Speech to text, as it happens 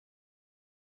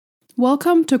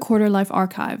Welcome to Quarter Life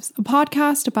Archives, a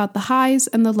podcast about the highs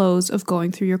and the lows of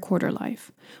going through your quarter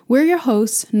life. We're your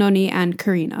hosts, Noni and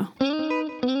Karina.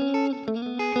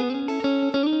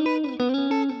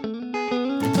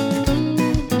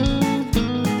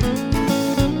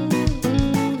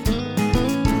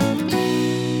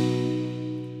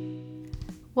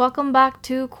 Welcome back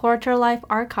to Quarter Life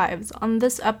Archives. On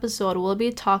this episode, we'll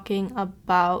be talking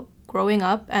about growing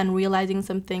up and realizing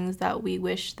some things that we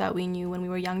wish that we knew when we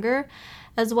were younger,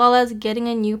 as well as getting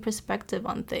a new perspective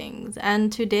on things. And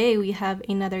today we have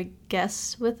another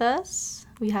guest with us.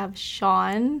 We have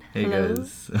Sean. Hey, hello.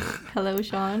 guys. Hello,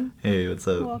 Sean. Hey, what's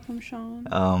up? Welcome, Sean.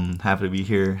 Happy to be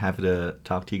here. Happy to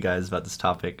talk to you guys about this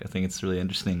topic. I think it's really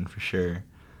interesting for sure.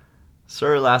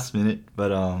 Sort of last minute,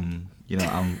 but I'm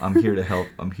here to help.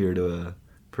 I'm here to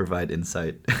provide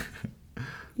insight.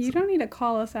 You don't need to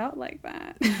call us out like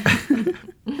that.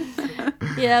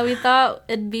 Yeah, we thought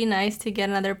it'd be nice to get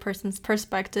another person's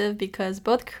perspective because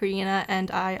both Karina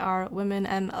and I are women,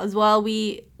 and as well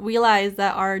we realized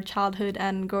that our childhood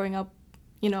and growing up,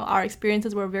 our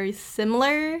experiences were very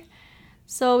similar.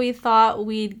 So we thought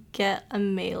we'd get a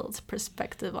male's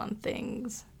perspective on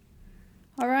things.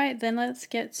 All right, then let's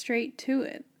get straight to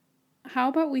it. How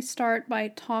about we start by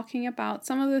talking about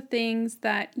some of the things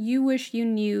that you wish you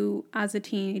knew as a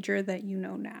teenager that you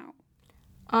know now?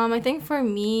 I think for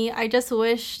me, I just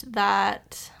wished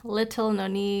that little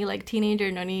Noni, like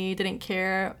teenager Noni, didn't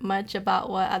care much about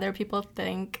what other people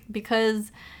think,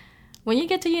 because when you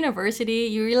get to university,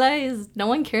 you realize no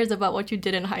one cares about what you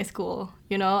did in high school.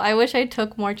 I wish I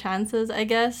took more chances, I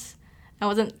guess. I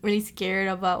wasn't really scared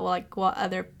about what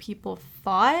other people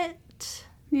thought.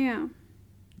 Yeah.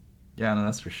 Yeah, no,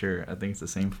 that's for sure. I think it's the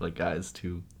same for guys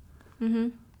too. Mm-hmm.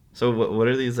 So what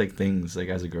are these things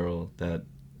as a girl that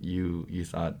you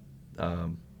thought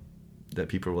that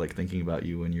people were thinking about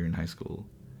you when you were in high school?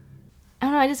 I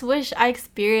don't know, I just wish I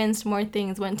experienced more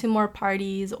things, went to more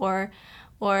parties or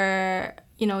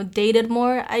dated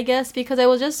more, I guess, because I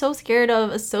was just so scared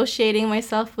of associating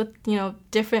myself with,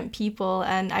 different people,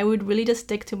 and I would really just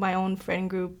stick to my own friend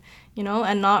group,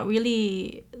 and not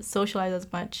really socialize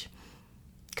as much.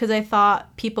 Because I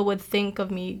thought people would think of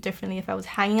me differently if I was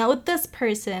hanging out with this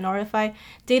person or if I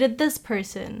dated this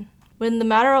person. When the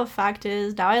matter of fact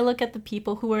is, now I look at the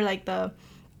people who were the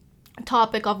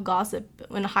topic of gossip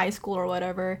in high school or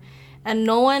whatever, and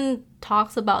no one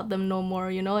talks about them no more,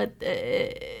 no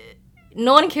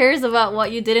one cares about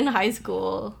what you did in high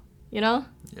school, Yeah,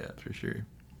 for sure.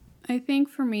 I think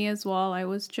for me as well, I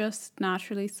was just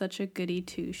naturally such a goody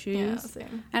two-shoes. Yeah,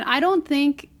 same. And I don't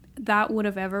think that would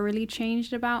have ever really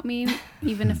changed about me,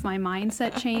 even if my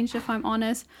mindset changed, if I'm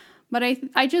honest. But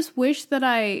I just wish that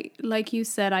like you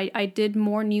said, I did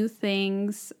more new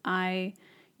things. I,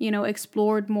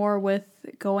 explored more with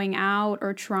going out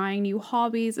or trying new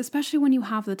hobbies, especially when you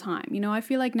have the time. I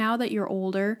feel like now that you're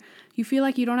older, you feel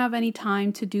like you don't have any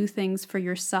time to do things for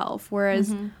yourself.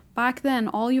 Whereas back then,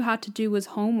 all you had to do was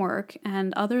homework.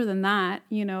 And other than that,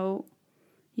 you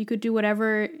could do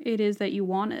whatever it is that you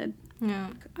wanted. Yeah.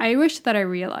 I wish that I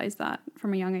realized that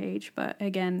from a young age, but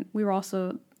again, we were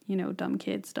also, dumb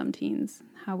kids, dumb teens.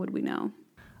 How would we know?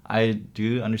 I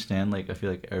do understand, I feel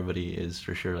like everybody is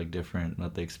for sure, different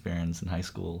what they experience in high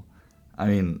school. I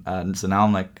mean, so now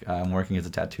I'm working as a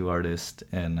tattoo artist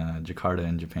in Jakarta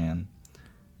in Japan.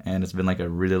 And it's been, a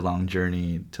really long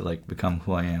journey to, become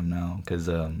who I am now. Because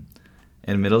in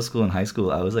middle school and high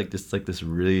school, I was, just, this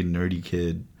really nerdy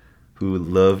kid who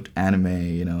loved anime,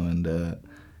 and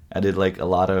I did, a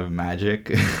lot of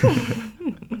magic.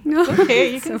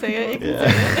 Okay, you can say it.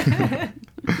 Yeah.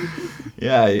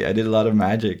 Yeah, I did a lot of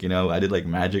magic, I did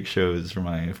magic shows for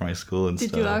my school and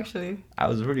stuff. Did you actually? I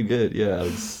was pretty good. Yeah,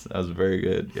 I was very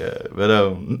good. Yeah. But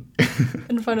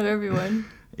in front of everyone.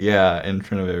 Yeah, in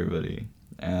front of everybody.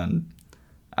 And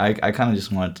I kind of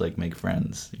just wanted to make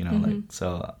friends,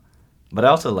 so, but I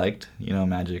also liked,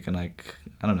 magic, and I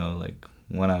don't know,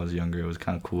 when I was younger it was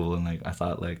kind of cool, and I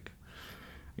thought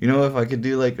if I could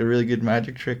do a really good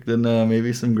magic trick, then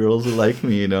maybe some girls would like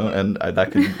me, and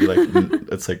that could be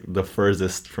it's the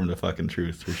furthest from the fucking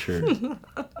truth for sure.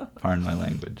 Pardon my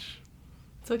language.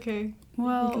 It's okay.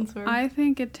 Well, I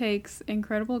think it takes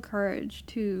incredible courage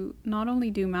to not only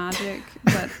do magic,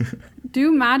 but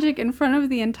do magic in front of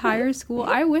the entire school.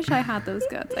 I wish I had those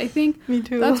guts. I think Me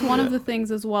too. That's one of the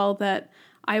things as well that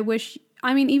I wish.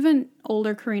 I mean, even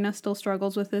older Karina still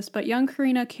struggles with this, but young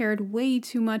Karina cared way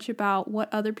too much about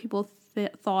what other people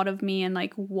thought of me and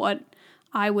what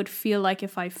I would feel like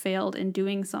if I failed in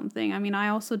doing something. I mean, I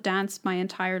also danced my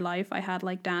entire life. I had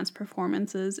dance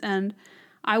performances, and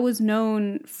I was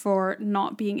known for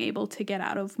not being able to get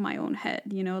out of my own head,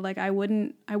 you know, like I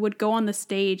would go on the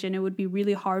stage and it would be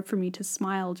really hard for me to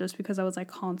smile just because I was like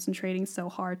concentrating so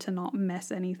hard to not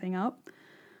mess anything up.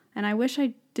 And I wish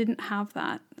I didn't have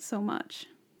that so much.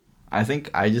 I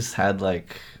think I just had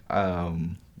like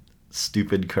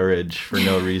stupid courage for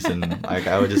no reason. Like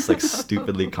I was just like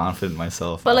stupidly confident in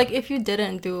myself. But like if you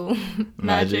didn't do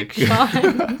magic, Magic.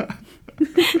 Sean.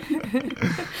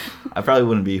 I probably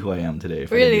wouldn't be who I am today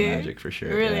if I Really? didn't do magic for sure.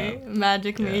 Really? Yeah.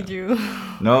 Magic made you.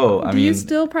 No, I Do mean, you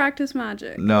still practice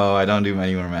magic? no, I don't do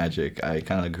any more magic. I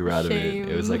kind of grew out of it.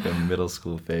 It was Shame. like a middle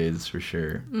school phase for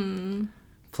sure.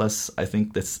 Plus, I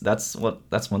think that's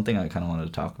one thing I kind of wanted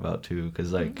to talk about too,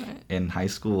 because like in high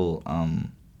school,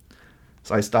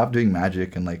 so I stopped doing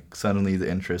magic, and like suddenly the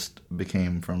interest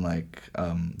became from like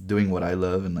doing what I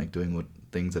love and like doing what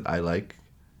things that I like,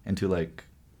 into like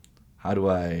how do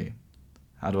I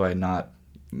not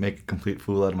make a complete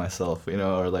fool out of myself, you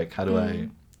know, or like how do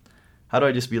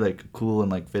I just be like cool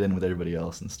and like fit in with everybody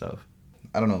else and stuff.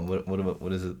 I don't know,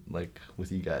 what is it like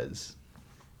with you guys?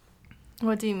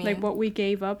 What do you mean? Like what we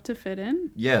gave up to fit in?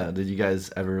 Yeah, did you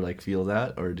guys ever like feel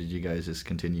that, or did you guys just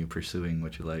continue pursuing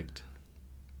what you liked?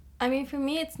 I mean, for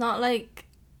me, it's not like,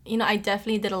 you know, I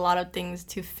definitely did a lot of things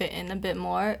to fit in a bit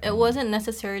more. It wasn't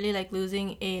necessarily like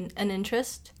losing an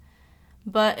interest,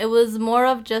 but it was more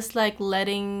of just like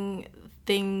letting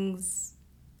things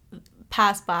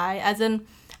pass by. As in,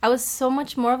 I was so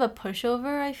much more of a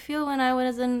pushover, I feel, when I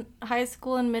was in high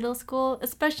school and middle school,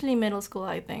 especially middle school,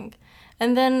 I think.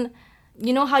 And then,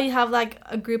 you know how you have like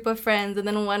a group of friends, and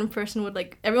then one person would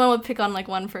like, everyone would pick on like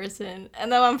one person,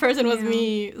 and that one person was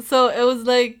me. So it was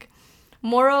like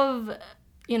more of,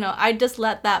 you know, I just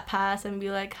let that pass and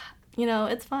be like, you know,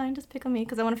 it's fine, just pick on me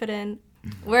because I want to fit in.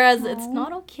 Whereas it's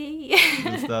not okay.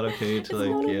 It's not okay to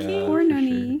like, not yeah, okay. Poor for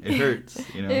Nani. sure. It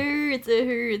hurts, you know. It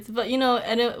hurts. But, you know,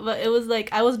 but it was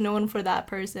like, I was known for that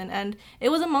person. And it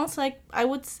was amongst, like, I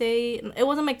would say, it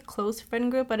wasn't my close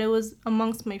friend group, but it was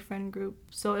amongst my friend group.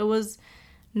 So it was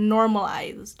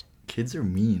normalized. Kids are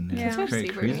mean. Yeah. It's Kids are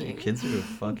super crazy. mean. Kids are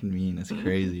fucking mean. It's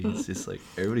crazy. It's just like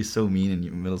everybody's so mean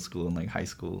in middle school and like high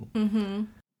school. Mm-hmm.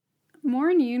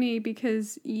 More in uni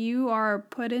because you are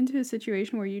put into a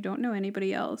situation where you don't know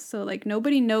anybody else. So like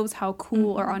nobody knows how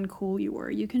cool or uncool you were.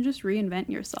 You can just reinvent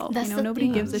yourself. That's you know, the nobody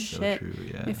thing. gives a That's so shit true,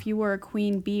 yeah. if you were a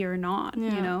queen bee or not, you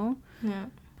Yeah. know? Yeah.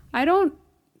 I don't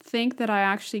think that I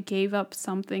actually gave up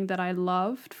something that I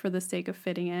loved for the sake of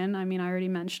fitting in. I mean, I already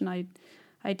mentioned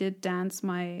I did dance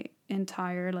my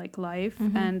entire like life,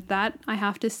 and that I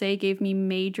have to say gave me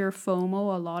major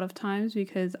FOMO a lot of times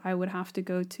because I would have to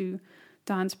go to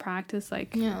dance practice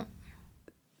like Yeah.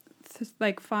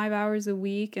 like 5 hours a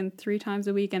week and 3 times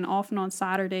a week and often on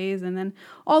Saturdays, and then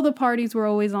all the parties were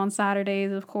always on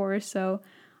Saturdays, of course, so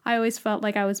I always felt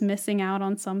like I was missing out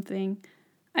on something.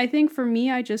 I think for me,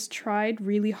 I just tried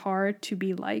really hard to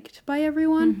be liked by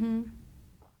everyone.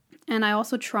 And I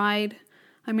also tried,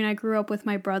 I mean, I grew up with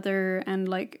my brother and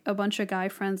like a bunch of guy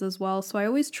friends as well, so I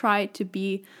always tried to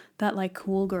be that like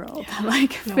cool girl that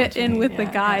like Know fit what you in mean. with the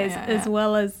Yeah, guys yeah. as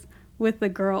well as with the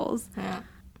girls. Yeah.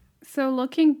 So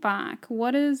looking back,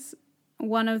 what is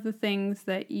one of the things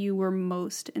that you were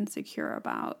most insecure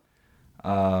about?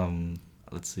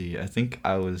 Let's see. I think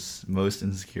I was most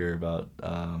insecure about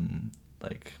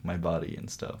like my body and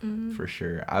stuff, for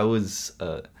sure. I was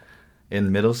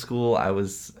in middle school,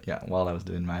 while I was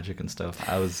doing magic and stuff,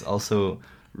 I was also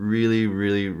really,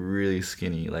 really, really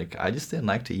skinny. Like I just didn't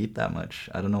like to eat that much.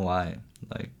 I don't know why.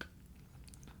 Like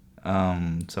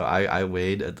so I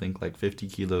weighed, I think, like 50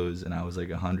 kilos, and I was like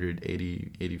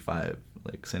 85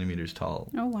 like centimeters tall.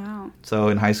 Oh, wow. So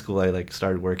in high school, I like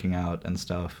started working out and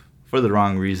stuff for the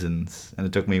wrong reasons, and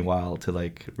it took me a while to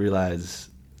like realize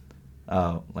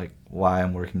like why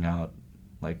I'm working out,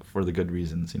 like for the good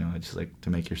reasons, you know. It's just like to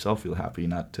make yourself feel happy,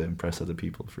 not to impress other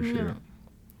people, for sure.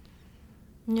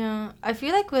 Yeah, I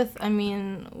feel like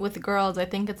with girls, I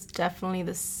think it's definitely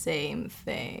the same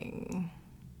thing.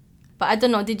 But I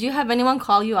don't know, did you have anyone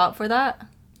call you out for that?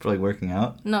 For like working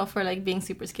out? No, for like being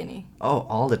super skinny. Oh,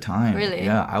 all the time. Really?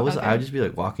 Yeah, I would Okay. just be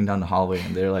like walking down the hallway,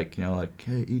 and they're like, you know, like,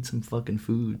 hey, eat some fucking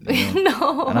food. You know?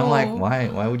 No. And I'm like,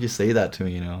 why would you say that to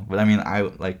me, you know? But I mean,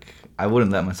 I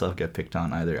wouldn't let myself get picked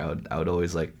on either. I would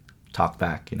always like talk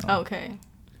back, you know. Okay.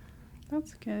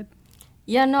 That's good.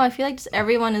 Yeah, no, I feel like just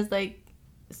everyone is like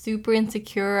super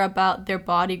insecure about their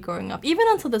body growing up, even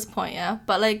until this point, yeah.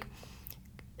 But like,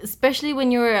 especially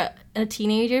when you're a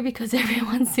teenager, because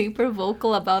everyone's super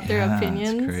vocal about their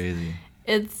opinions. It's crazy.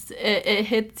 It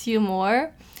hits you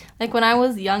more. Like when I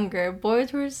was younger,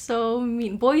 boys were so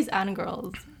mean, boys and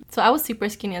girls. So I was super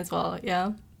skinny as well,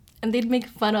 yeah. And they'd make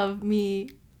fun of me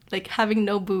like having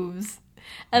no boobs.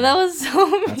 And that was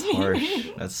so That's mean. harsh.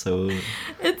 That's so.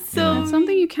 It's so It's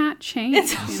something you can't change.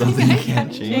 It's you know? Something you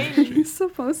can't change. What are you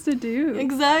supposed to do?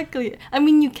 Exactly. I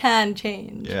mean, you can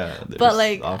change. Yeah, there's But,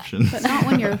 like, options. But not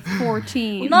when you're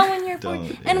 14. Not when you're Don't,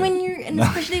 14. yeah. And when you're, and No.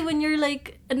 especially when you're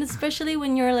like, and especially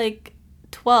when you're like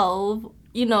 12,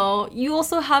 you know, you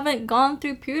also haven't gone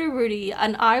through puberty.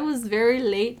 And I was very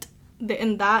late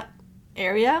in that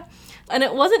area. And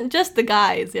it wasn't just the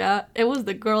guys, yeah. It was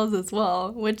the girls as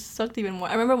well, which sucked even more.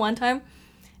 I remember one time,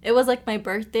 it was like my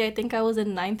birthday. I think I was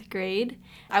in 9th grade.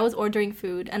 I was ordering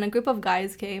food, and a group of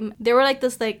guys came. They were like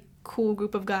this like cool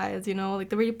group of guys, you know, like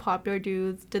the really popular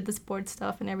dudes, did the sports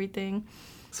stuff and everything.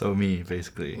 So me,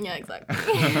 basically. Yeah, exactly.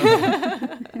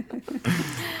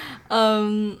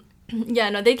 Yeah,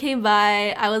 no, they came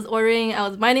by. I was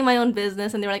minding my own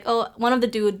business, and they were like, oh, one of the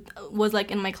dude was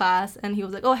like in my class, and he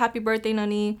was like, oh, happy birthday,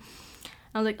 Nani.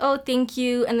 I was like, oh, thank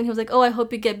you. And then he was like, oh, I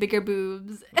hope you get bigger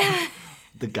boobs.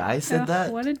 The guy said Ugh,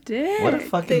 that? What a dick. What a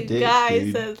fucking The dick, guy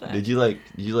dude. said that. Did you like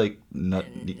crack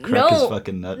No. his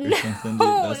fucking nut or something? Dude?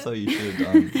 No. That's what you should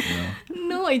have done, you know?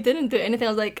 No, I didn't do anything.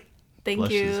 I was like, thank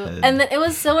Flush you. his head. And then it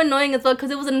was so annoying as well because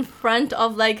it was in front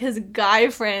of like his guy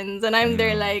friends, and I'm there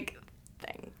Yeah. like,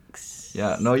 thanks.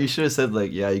 Yeah, no, you should have said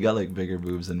like, yeah, you got like bigger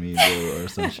boobs than me, bro, or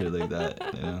some shit like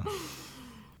that, you know?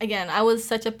 Again, I was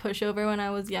such a pushover when I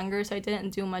was younger, so I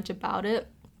didn't do much about it.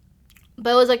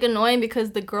 But it was like annoying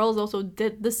because the girls also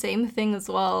did the same thing as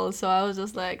well. So I was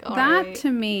just like, all That right. to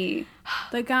me,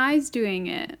 the guys doing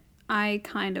it, I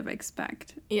kind of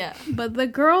expect. Yeah. But the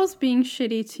girls being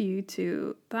shitty to you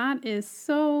too, that is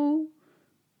so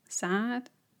sad.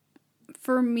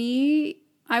 For me,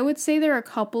 I would say there are a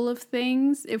couple of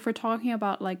things, if we're talking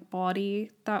about like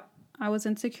body, that I was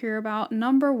insecure about.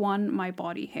 Number one, my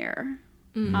body hair.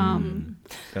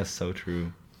 That's so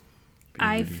true.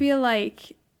 I Puberty. feel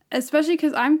like, especially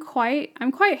because I'm quite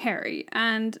hairy,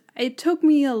 and it took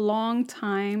me a long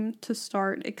time to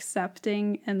start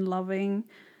accepting and loving,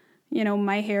 you know,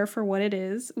 my hair for what it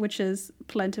is, which is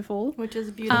plentiful. Which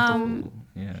is beautiful.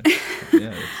 Yeah.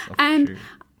 Yeah, it's And true.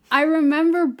 I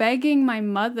remember begging my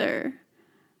mother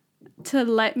to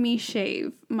let me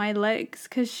shave my legs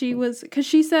because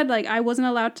she said like I wasn't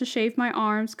allowed to shave my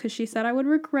arms because she said I would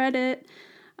regret it.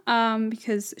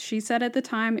 Because she said at the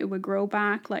time it would grow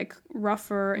back like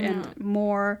rougher and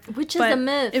more. Which is But a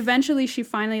myth. Eventually she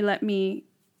finally let me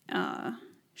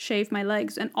shave my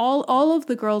legs, and all of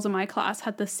the girls in my class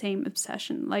had the same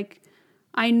obsession. Like,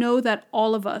 I know that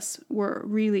all of us were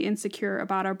really insecure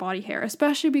about our body hair,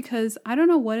 especially because I don't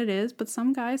know what it is, but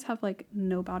some guys have like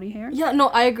no body hair. Yeah, no,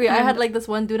 I agree. I had like this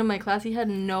one dude in my class. He had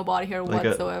no body hair Like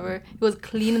whatsoever. He was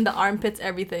clean in the armpits,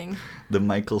 everything. The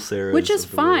Michael Cera. Which is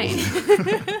fine.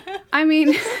 I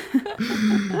mean,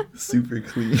 Super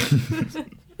clean.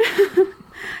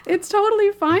 it's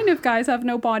totally fine if guys have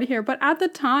no body hair, but at the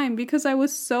time, because I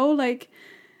was so like,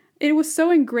 it was so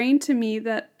ingrained to me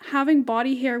that having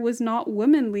body hair was not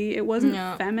womanly. It wasn't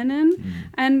feminine.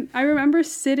 And I remember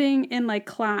sitting in like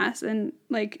class, and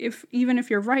like even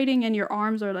if you're writing and your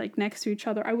arms are like next to each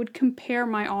other, I would compare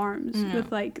my arms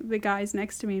with like the guys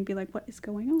next to me and be like, what is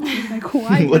going on? Like,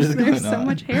 why What is is there going so on?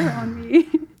 much hair on me?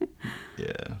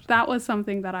 Yeah. That was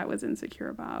something that I was insecure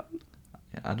about.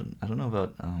 Yeah, I don't know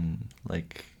about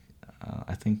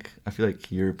I feel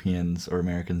like Europeans or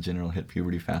Americans in general hit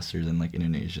puberty faster than like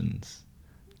Indonesians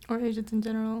Or Asians in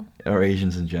general. or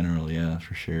Asians in general. Yeah,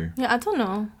 for sure. Yeah, I don't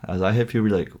know. As I hit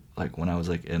puberty like when I was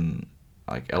like in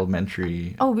like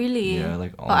elementary. Oh, really? Yeah,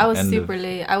 like Oh, I was end super of-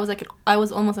 late. I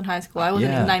was almost in high school. I was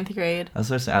Yeah. in 9th grade. That's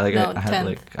what I said. No, I had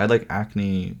 10th. I had like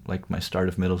acne like my start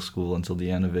of middle school until the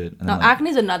end of it. And No, then, like,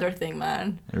 acne's another thing,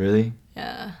 man. Really?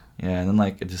 Yeah. Yeah, and then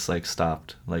like it just like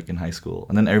stopped like in high school,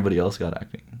 and then everybody else got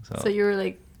acne. So you were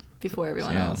like before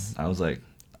everyone yeah, else. I was like,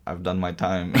 I've done my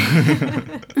time.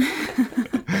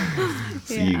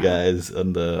 See you Yeah. guys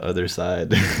on the other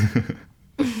side.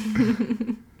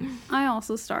 I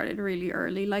also started really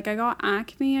early. Like, I got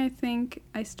acne, I think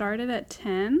I started at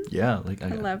 10. Yeah, like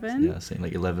 11? Yeah, same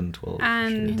like 11, 12. for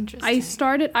And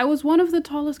Interesting. I was one of the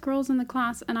tallest girls in the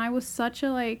class, and I was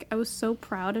I was so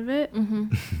proud of it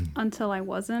until I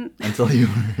wasn't. sure. Until you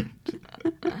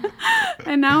were.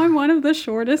 And now I'm one of the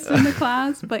shortest in the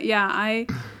class. But yeah,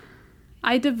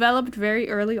 I developed very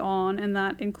early on, and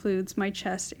that includes my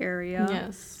chest area.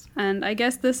 Yes. And I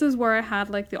guess this is where I had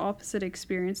like the opposite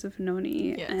experience of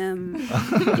Noni, Yes. in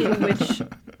which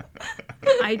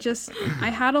I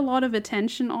had a lot of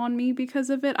attention on me because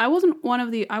of it. I wasn't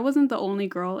the only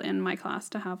girl in my class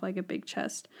to have like a big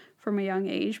chest from a young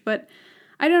age, but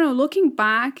I don't know, looking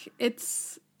back, it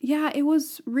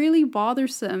was really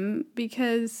bothersome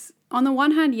because on the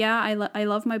one hand, yeah, I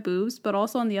love my boobs, but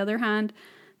also on the other hand,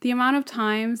 the amount of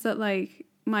times that like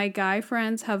my guy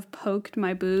friends have poked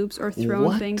my boobs or thrown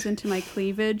What? things into my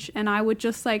cleavage, and I would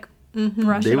just like Mm-hmm.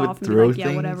 brush They it would off and be throw like, yeah,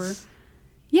 things? whatever.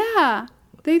 Yeah,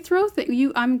 they throw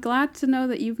things. I'm glad to know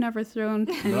that you've never thrown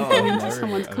anything into never.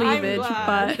 someone's I'm cleavage,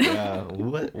 glad. but Yeah,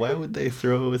 what? Why would they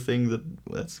throw a thing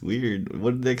that's weird?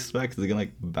 What did they expect? Is it gonna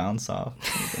like bounce off?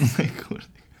 Like, what?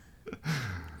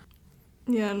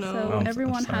 Yeah, no. so I'm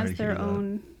everyone sorry has to their hear that.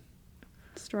 own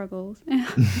struggles.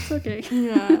 It's okay.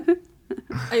 Yeah.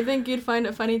 I think you'd find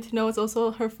it funny to know it's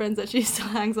also her friends that she still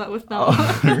hangs out with now.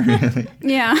 Oh, really?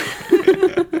 Yeah,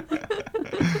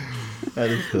 That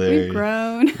is hilarious. we've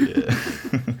grown.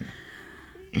 Yeah.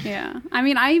 Yeah, I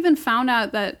mean, I even found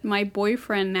out that my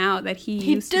boyfriend now that he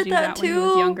used to did do that that when he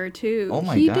was too? younger too. Oh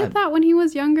my he God. did that when he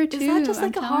was younger too. Is that just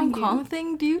like I'm a Hong telling you. Kong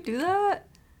thing? Do you do that?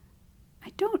 I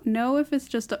don't know if it's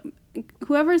just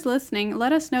whoever's listening.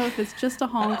 Let us know if it's just a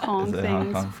Hong Kong Is it a thing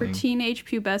Hong Kong for thing? teenage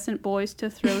pubescent boys to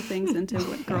throw things into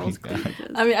girls' God.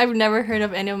 cleavages. I mean, I've never heard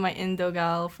of any of my Indo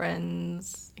gal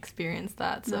friends experience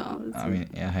that, so. No, it's I mean,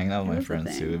 yeah, hanging out with It my was a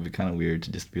friends too. thing. It'd be kind of weird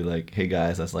to just be like, "Hey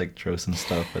guys, let's like throw some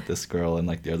stuff at this girl in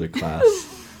like the other class."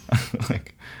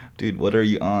 Like, dude, what are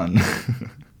you on?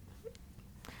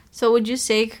 So would you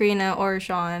say, Karina or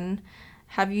Sean,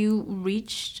 have you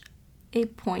reached a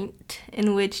point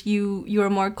in which you are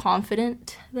more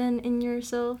confident than in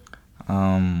yourself?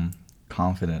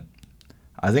 Confident.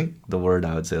 I think the word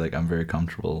I would say, like, I'm very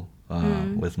comfortable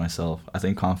with myself. I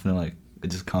think confident, like, it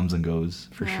just comes and goes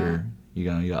for Yeah. sure. You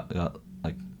got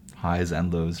like highs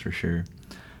and lows for sure.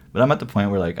 But I'm at the point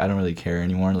where like I don't really care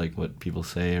anymore, like what people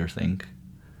say or think,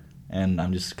 and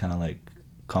I'm just kind of like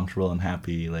comfortable and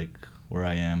happy like where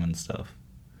I am and stuff.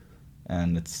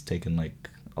 And it's taken like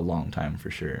a long time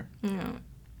for sure. Yeah.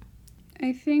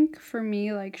 I think for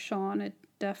me, like Sean, it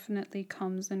definitely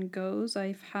comes and goes.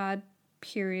 I've had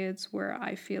periods where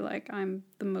I feel like I'm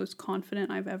the most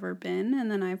confident I've ever been, and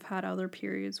then I've had other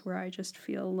periods where I just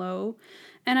feel low.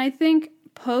 And I think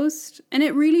and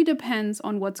it really depends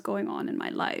on what's going on in my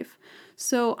life.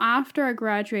 So after I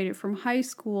graduated from high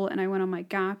school and I went on my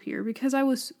gap year, because I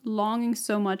was longing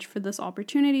so much for this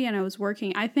opportunity and I was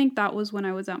working, I think that was when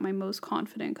I was at my most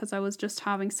confident, because I was just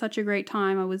having such a great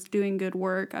time. I was doing good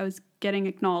work. I was getting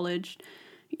acknowledged.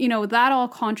 You know, that all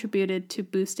contributed to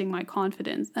boosting my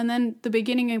confidence. And then the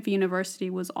beginning of university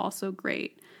was also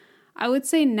great. I would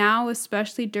say now,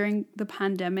 especially during the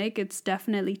pandemic, it's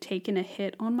definitely taken a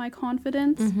hit on my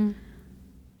confidence. Mm-hmm.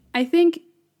 I think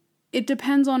it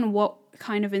depends on what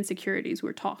kind of insecurities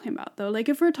we're talking about, though. Like,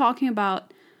 if we're talking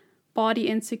about body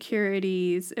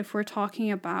insecurities, if we're talking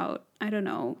about, I don't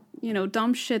know,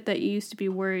 dumb shit that you used to be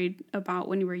worried about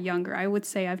when you were younger, I would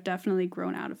say I've definitely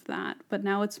grown out of that. But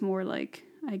now it's more like,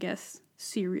 I guess,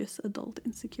 serious adult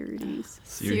insecurities.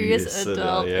 Serious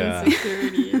adult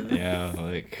insecurities. Yeah,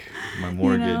 like my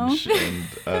mortgage and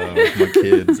my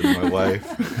kids and my wife.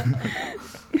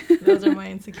 Those are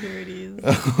my insecurities.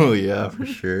 Oh yeah, for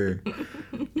sure.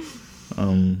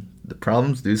 The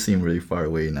problems do seem really far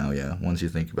away now, yeah, once you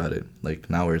think about it. Like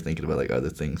now we're thinking about like other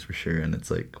things for sure, and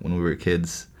it's like when we were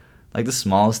kids, like the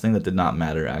smallest thing that did not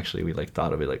matter, actually we like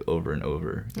thought of it like over and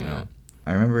over, you know.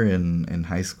 I remember in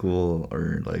high school,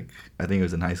 or like I think it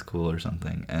was in high school or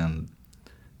something, and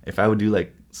if I would do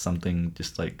like something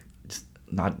just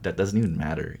not, that doesn't even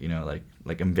matter, you know,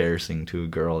 like embarrassing to a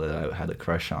girl that I had a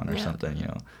crush on or something, you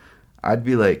know, I'd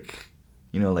be like,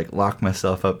 you know, like lock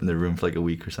myself up in the room for like a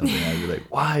week or something. I'd be like,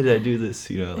 why did I do this?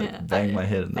 You know, like bang my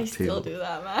head on the I table. still do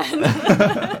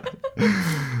that,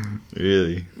 man.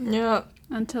 Really? Yeah.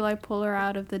 Until I pull her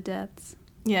out of the depths.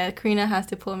 Yeah, Karina has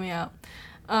to pull me out.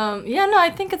 I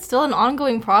think it's still an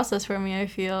ongoing process for me, I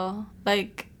feel.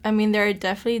 Like, I mean, there are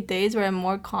definitely days where I'm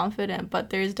more confident, but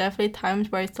there's definitely times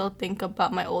where I still think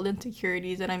about my old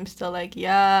insecurities and I'm still like,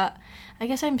 yeah, I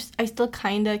guess I still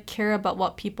kind of care about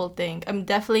what people think. I'm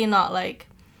definitely not like,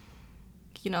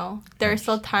 there are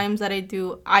still times that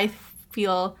I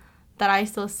feel that I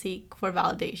still seek for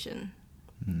validation.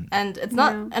 And it's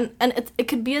not, and it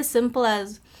could be as simple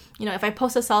as, if I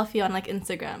post a selfie on like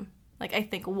Instagram, like I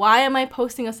think, why am I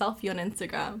posting a selfie on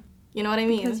Instagram? You know what I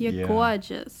mean? Because you're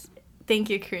gorgeous. Thank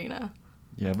you, Karina.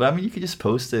 Yeah, but I mean, you could just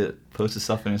post a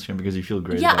selfie on Instagram because you feel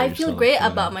great. Yeah, about I yourself, feel great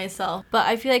about myself, but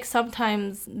I feel like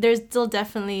sometimes there's still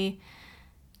definitely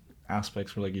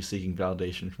aspects where like you're seeking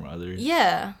validation from others.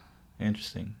 Yeah.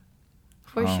 Interesting.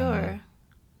 For sure.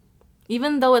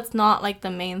 Even though it's not like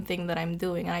the main thing that I'm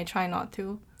doing, and I try not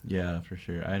to. Yeah, for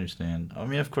sure. I understand. I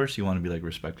mean, of course you want to be like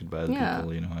respected by other people,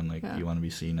 and like you want to be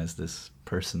seen as this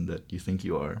person that you think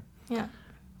you are. Yeah.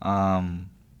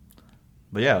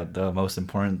 But yeah, the most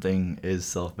important thing is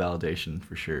self-validation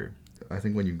for sure. I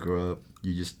think when you grow up,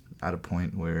 you just at a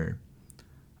point where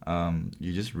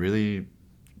you just really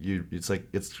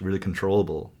it's really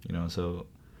controllable, you know. So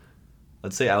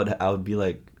let's say I would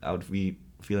be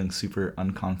feeling super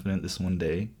unconfident this one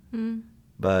day,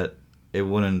 but it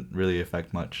wouldn't really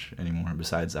affect much anymore.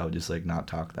 Besides, I would just like not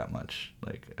talk that much.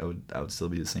 Like I would still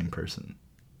be the same person,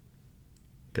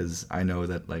 because I know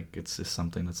that like it's just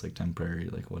something that's like temporary,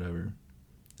 like whatever.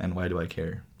 And why do I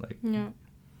care? Like, Yeah.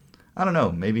 I don't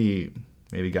know. Maybe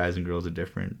guys and girls are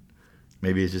different.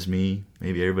 Maybe it's just me.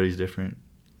 Maybe everybody's different.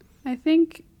 I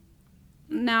think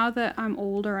now that I'm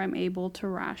older, I'm able to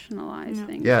rationalize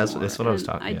things. Yeah, more. that's what I was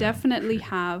talking. I definitely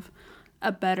have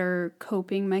a better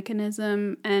coping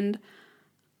mechanism, and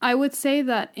I would say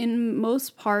that in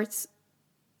most parts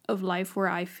of life where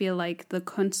I feel like the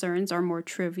concerns are more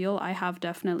trivial, I have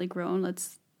definitely grown.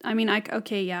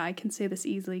 I can say this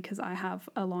easily because I have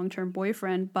a long-term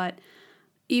boyfriend, but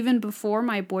even before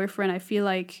my boyfriend, I feel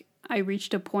like I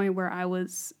reached a point where I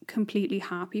was completely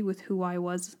happy with who I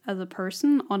was as a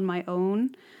person on my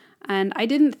own. And I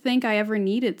didn't think I ever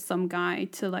needed some guy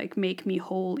to like make me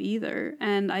whole either.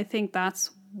 And I think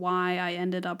that's why I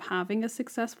ended up having a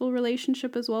successful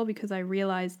relationship as well, because I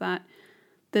realized that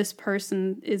this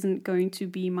person isn't going to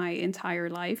be my entire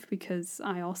life, because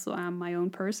I also am my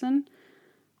own person.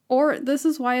 Or this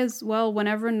is why as well,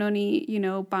 whenever Noni,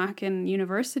 back in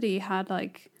university had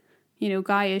like,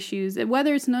 guy issues,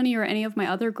 whether it's Noni or any of my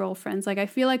other girlfriends, like I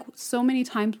feel like so many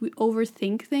times we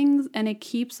overthink things and it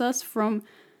keeps us from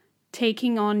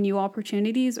taking on new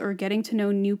opportunities or getting to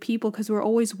know new people, because we're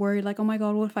always worried like, oh my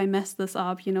God, what if I mess this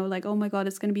up? Like, oh my God,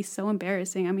 it's going to be so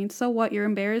embarrassing. I mean, so what? You're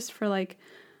embarrassed for like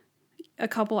a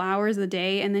couple hours a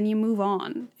day and then you move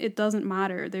on. It doesn't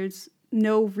matter. There's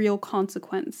no real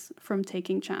consequence from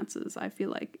taking chances, I feel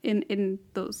like, in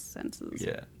those senses.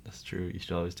 Yeah, that's true. You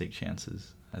should always take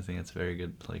chances. I think it's very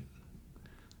good, like,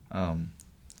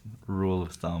 rule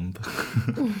of thumb.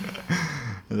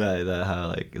 that how,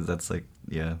 like, that's like,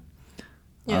 yeah.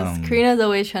 Yes, Karina's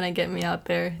always trying to get me out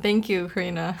there. Thank you,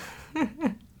 Karina.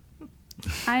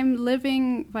 I'm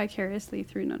living vicariously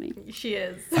through Noni. She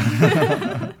is.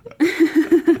 I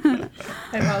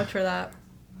vouch for that.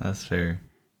 That's fair.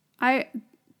 I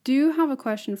do have a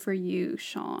question for you,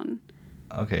 Sean.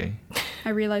 Okay. I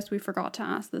realized we forgot to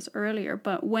ask this earlier,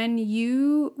 but when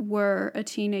you were a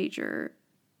teenager,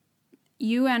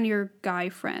 you and your guy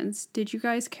friends, did you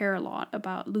guys care a lot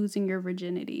about losing your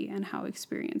virginity and how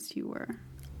experienced you were?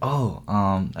 Oh,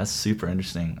 that's super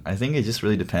interesting. I think it just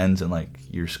really depends on like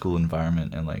your school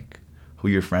environment and like who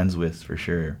you're friends with, for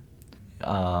sure.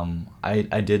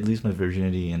 I did lose my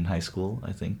virginity in high school,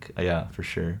 I think. Yeah, for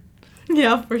sure.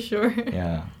 Yeah, for sure.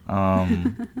 Yeah.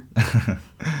 But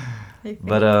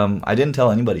I didn't tell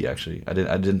anybody, actually. I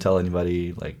didn't tell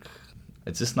anybody. Like,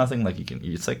 it's just nothing like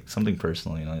it's like something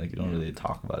personal, like you don't really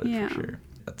talk about it, for sure.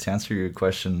 To answer your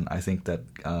question, I think that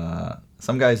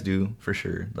some guys do, for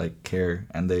sure, like care,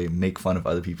 and they make fun of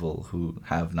other people who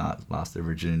have not lost their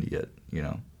virginity yet,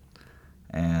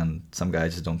 and some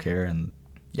guys just don't care. And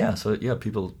yeah, so yeah,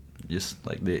 people just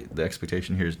like the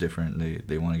expectation here is different.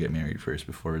 They want to get married first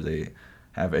before they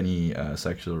have any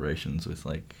sexual relations with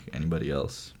like anybody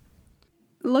else.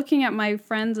 Looking at my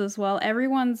friends as well,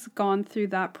 everyone's gone through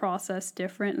that process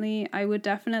differently. I would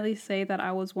definitely say that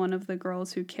I was one of the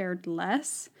girls who cared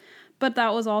less, but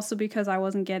that was also because I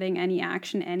wasn't getting any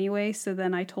action anyway. So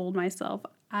then I told myself,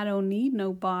 I don't need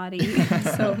nobody.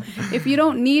 So if you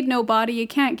don't need nobody, you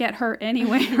can't get hurt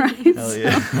anyway, right? Hell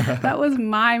yeah. So that was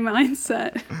my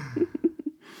mindset.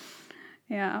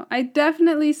 Yeah, I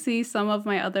definitely see some of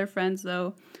my other friends,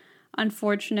 though,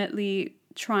 unfortunately,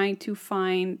 trying to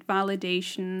find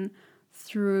validation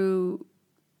through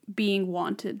being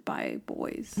wanted by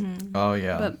boys. Oh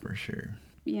yeah, but, for sure.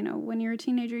 When you're a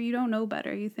teenager, you don't know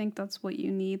better. You think that's what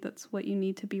you need. That's what you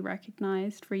need to be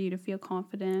recognized for you to feel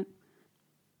confident.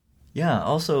 Yeah,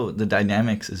 also the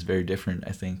dynamics is very different,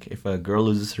 I think. If a girl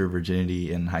loses her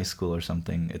virginity in high school or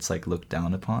something, it's like looked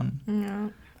down upon.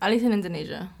 Yeah. At least in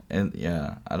Indonesia. And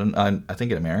yeah, I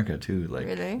think in America too, like,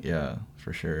 really? Yeah,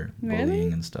 for sure. Really?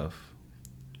 Bullying and stuff.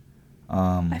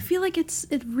 I feel like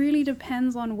it really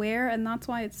depends on where, and that's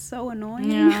why it's so annoying.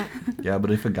 Yeah. Yeah,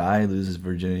 but if a guy loses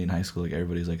virginity in high school, like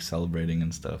everybody's like celebrating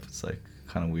and stuff. It's like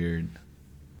kind of weird.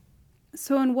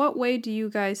 So in what way do you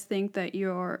guys think that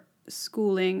your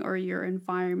schooling or your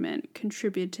environment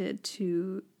contributed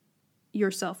to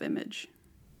your self-image?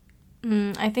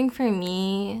 I think for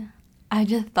me, I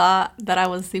just thought that I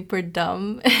was super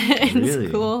dumb in Really?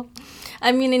 school.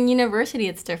 I mean, in university,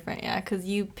 it's different, yeah, because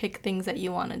you pick things that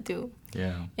you want to do.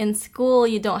 Yeah. In school,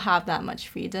 you don't have that much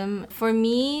freedom. For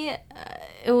me,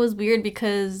 it was weird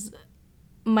because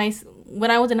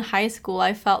when I was in high school,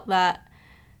 I felt that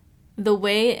the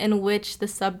way in which the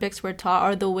subjects were taught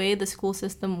or the way the school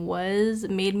system was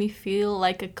made me feel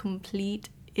like a complete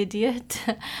idiot.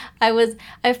 I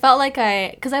felt like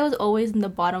because I was always in the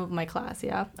bottom of my class,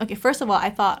 yeah. Okay, first of all, I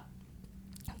thought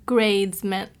grades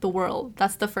meant the world.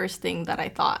 That's the first thing that I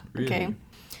thought, okay? Really?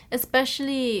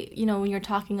 Especially, when you're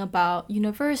talking about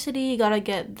university, you gotta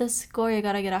get this score, you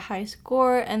gotta get a high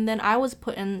score. And then I was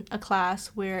put in a class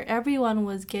where everyone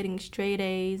was getting straight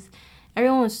A's.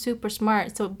 Everyone was super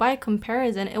smart. So by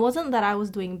comparison, it wasn't that I was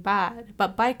doing bad,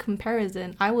 but by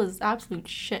comparison, I was absolute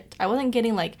shit. I wasn't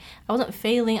getting I wasn't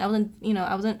failing. I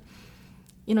wasn't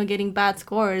getting bad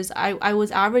scores. I was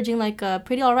averaging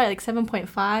pretty all right, 7.5.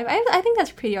 I think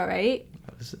that's pretty all right.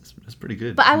 That's pretty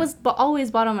good. But I was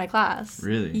always bottom of my class.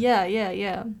 Really?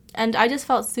 Yeah. And I just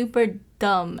felt super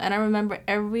dumb. And I remember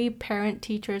every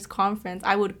parent-teachers conference,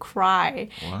 I would cry.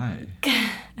 Why?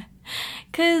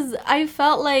 Because I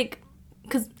felt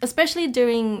because especially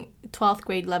during 12th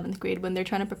grade, 11th grade, when they're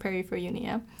trying to prepare you for uni,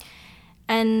 yeah?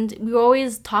 And we were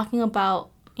always talking about,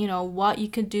 what you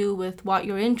could do with what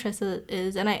your interest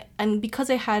is. And because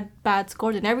I had bad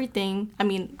scores and everything, I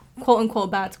mean,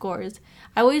 quote-unquote bad scores,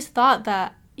 I always thought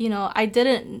that,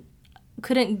 I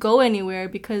couldn't go anywhere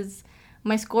because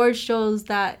my score shows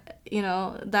that,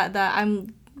 that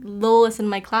I'm lowest in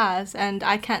my class and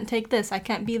I can't take this, I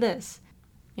can't be this.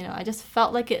 I just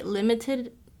felt like it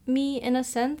limited me in a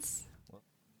sense.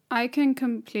 I can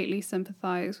completely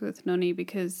sympathize with Nuni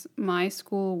because my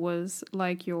school was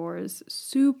like yours,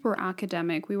 super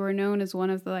academic. We were known as one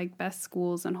of the best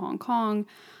schools in Hong Kong.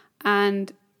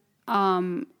 And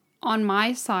on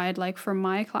my side, for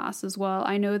my class as well,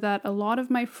 I know that a lot of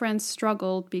my friends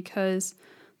struggled because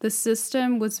the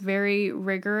system was very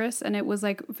rigorous and it was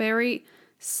very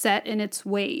set in its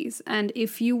ways. And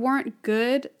if you weren't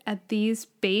good at these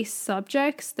base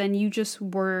subjects, then you just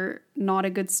were not a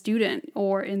good student.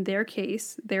 Or in their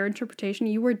case, their interpretation,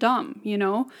 you were dumb,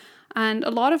 And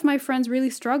a lot of my friends really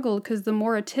struggled because the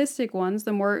more artistic ones,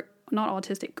 the more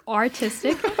artistic,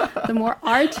 the more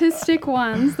artistic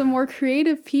ones, the more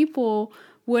creative people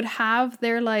would have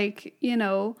their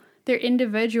their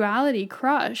individuality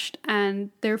crushed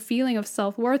and their feeling of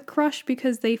self-worth crushed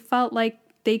because they felt like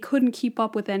they couldn't keep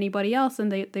up with anybody else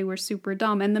and they were super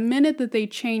dumb. And the minute that they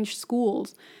changed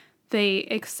schools, they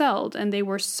excelled and they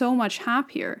were so much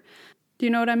happier. Do you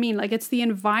know what I mean? It's the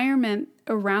environment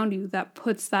around you that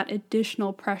puts that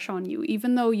additional pressure on you,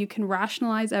 even though you can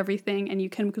rationalize everything and you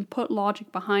can put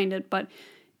logic behind it. But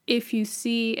if you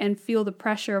see and feel the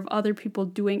pressure of other people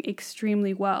doing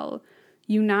extremely well,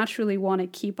 you naturally want to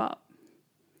keep up.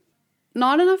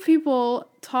 Not enough people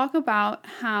talk about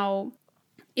how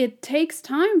it takes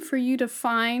time for you to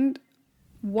find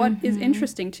what is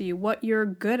interesting to you, what you're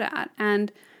good at.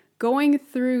 And going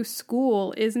through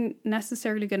school isn't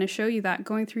necessarily going to show you that.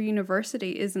 Going through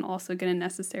university isn't also going to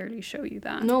necessarily show you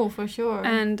that. No, for sure.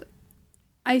 And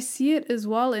I see it as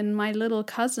well in my little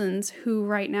cousins who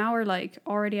right now are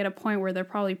already at a point where they're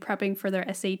probably prepping for their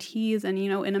SATs. And,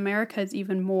 in America, it's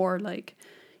even more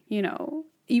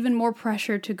even more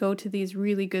pressure to go to these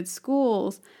really good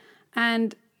schools.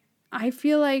 And I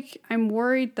feel like I'm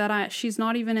worried that she's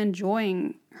not even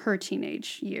enjoying her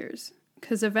teenage years.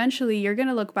 Because eventually you're going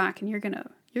to look back and you're going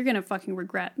to fucking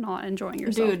regret not enjoying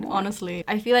yourself. Dude, more. Honestly,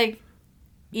 I feel like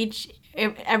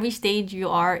every stage you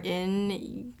are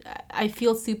in, I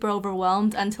feel super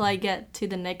overwhelmed until I get to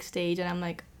the next stage and I'm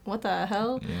like, what the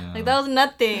hell? Yeah. That was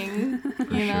nothing, For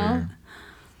you know?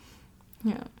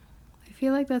 sure. Yeah. I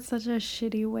feel like that's such a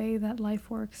shitty way that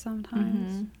life works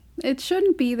sometimes. It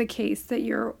shouldn't be the case that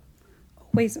you're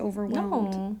always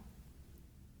overwhelmed. No.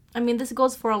 I mean, this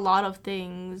goes for a lot of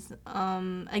things.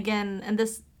 Again, and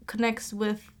this connects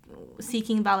with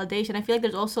seeking validation. I feel like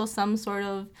there's also some sort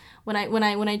of when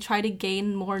I try to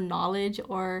gain more knowledge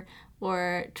or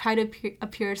try to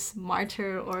appear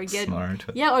smarter or get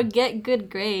get good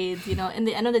grades. In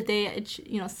the end of the day,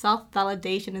 self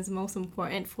validation is most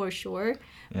important for sure.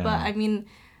 Yeah. But I mean,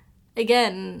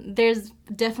 again, there's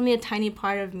definitely a tiny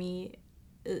part of me,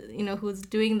 who's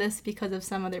doing this because of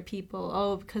some other people.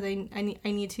 Oh, because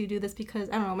I need to do this because,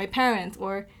 I don't know, my parents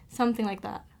or something like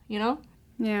that,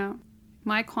 Yeah.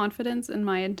 My confidence and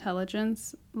my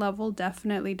intelligence level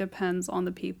definitely depends on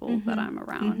the people that I'm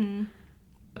around.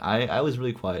 I was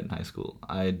really quiet in high school.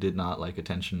 I did not like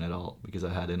attention at all because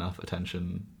I had enough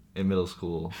attention in middle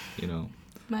school,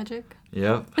 Magic.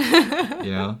 Yep.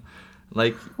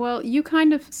 Like, Well, you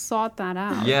kind of sought that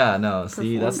out. yeah, no,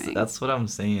 see, Performing. that's what I'm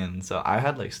saying. So I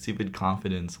had like stupid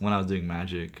confidence when I was doing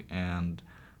magic, and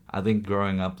I think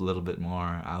growing up a little bit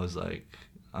more, I was like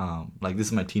this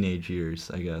is my teenage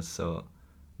years, I guess. So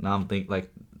now I'm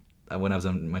when I was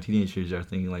in my teenage years, I was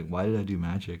thinking like, why did I do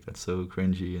magic? That's so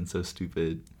cringy and so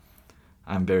stupid.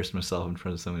 I embarrassed myself in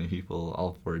front of so many people,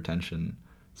 all for attention.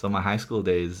 So my high school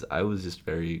days, I was just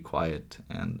very quiet,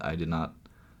 and I did not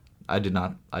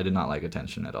like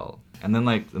attention at all. And then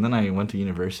I went to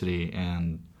university,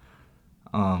 and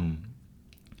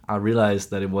I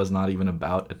realized that it was not even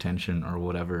about attention or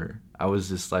whatever. I was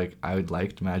just like, I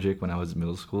liked magic when I was in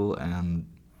middle school, and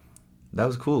that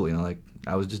was cool, you know, like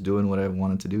I was just doing what I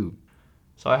wanted to do.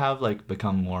 So I have like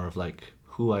become more of like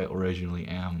who I originally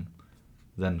am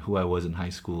than who I was in high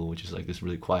school, which is like this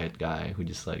really quiet guy who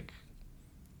just like,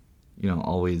 you know,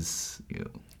 always, you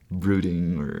know,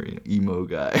 brooding, or, you know, emo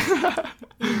guy.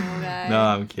 Emo guy. No,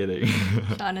 I'm kidding.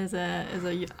 Sean is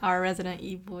our resident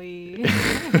e-boy.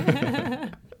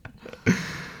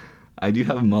 I do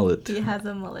have a mullet. He has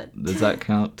a mullet. Does that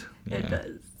count? It Yeah.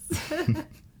 does.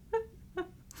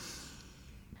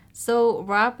 So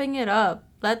wrapping it up,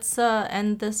 let's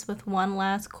end this with one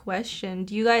last question.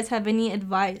 Do you guys have any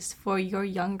advice for your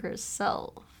younger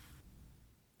self?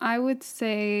 I would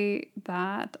say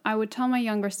that I would tell my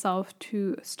younger self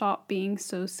to stop being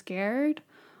so scared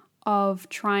of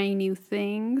trying new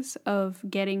things, of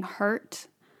getting hurt.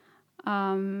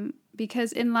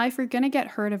 Because in life, you're going to get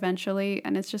hurt eventually,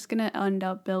 and it's just going to end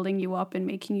up building you up and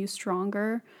making you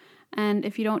stronger. And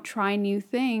if you don't try new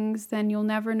things, then you'll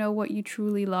never know what you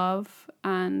truly love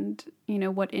and, you know,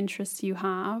 what interests you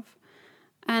have.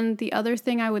 And the other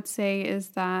thing I would say is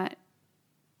that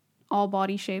all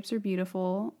body shapes are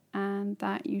beautiful, and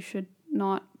that you should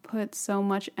not put so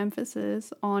much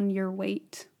emphasis on your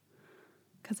weight,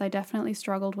 because I definitely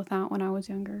struggled with that when I was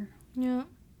younger. Yeah.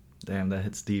 Damn, that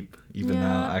hits deep. Even Yeah.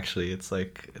 now, actually, it's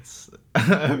like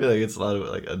I feel like it's a lot of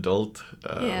like adult.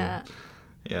 Yeah.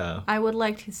 Yeah. I would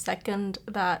like to second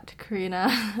that,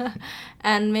 Karina.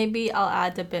 And maybe I'll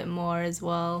add a bit more as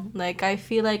well. Like, I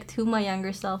feel like to my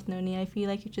younger self, Noni, I feel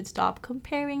like you should stop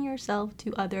comparing yourself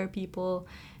to other people.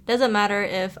 Doesn't matter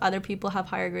if other people have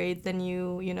higher grades than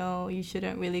you know, you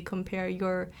shouldn't really compare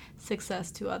your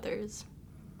success to others.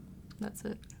 That's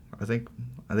it. I think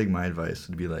my advice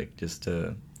would be like just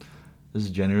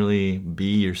generally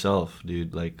be yourself,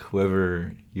 dude. Like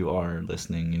whoever you are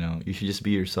listening, you know, you should just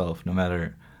be yourself, no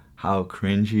matter how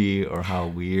cringy or how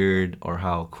weird or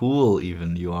how cool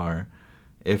even you are.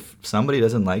 If somebody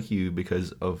doesn't like you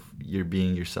because of your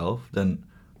being yourself, then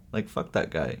like fuck that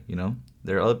guy, you know?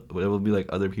 There will be like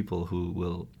other people who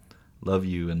will love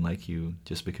you and like you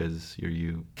just because you're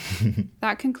you.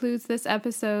 That concludes this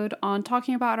episode on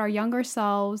talking about our younger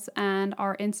selves and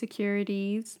our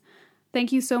insecurities.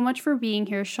 Thank you so much for being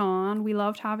here, Sean. We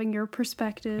loved having your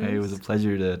perspectives. Hey, it was a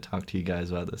pleasure to talk to you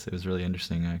guys about this. It was really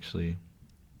interesting, actually.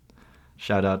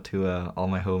 Shout out to all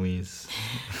my homies.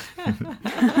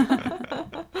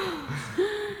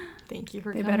 Thank you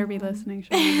for They coming. better be listening,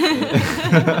 Sean.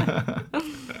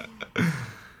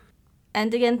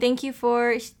 And again, thank you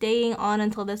for staying on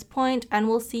until this point, and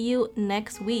we'll see you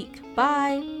next week.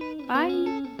 Bye.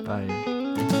 Bye.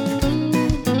 Bye.